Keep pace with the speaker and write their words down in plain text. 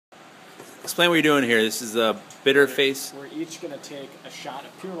explain what you're doing here. This is a bitter face. We're each going to take a shot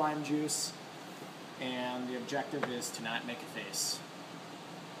of pure lime juice, and the objective is to not make a face.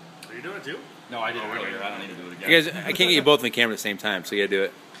 Are you doing it too? No, I did it earlier. I don't need to do it again. You guys, I can't get you both in the camera at the same time, so you gotta do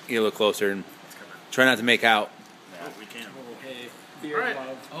it. Get a little closer and try not to make out. Oh, we can. Oh, hey, beard All right.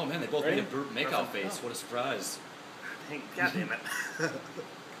 love. Oh man, they both made a brute makeout face. What a surprise. God damn it.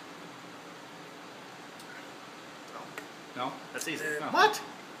 No? That's easy. What?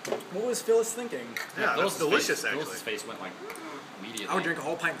 What was Phyllis thinking? Yeah, that's delicious, actually. Phyllis's face went like immediately. I would drink a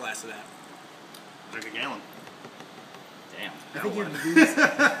whole pint glass of that. Drink a gallon. Damn. I think you'd lose.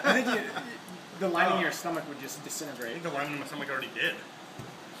 I think the lining in your stomach would just I disintegrate. think the lining in my stomach already did.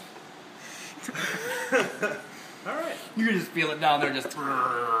 Alright. You can just feel it down there just...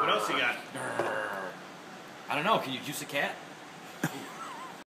 What else you got? I don't know, can you juice a cat?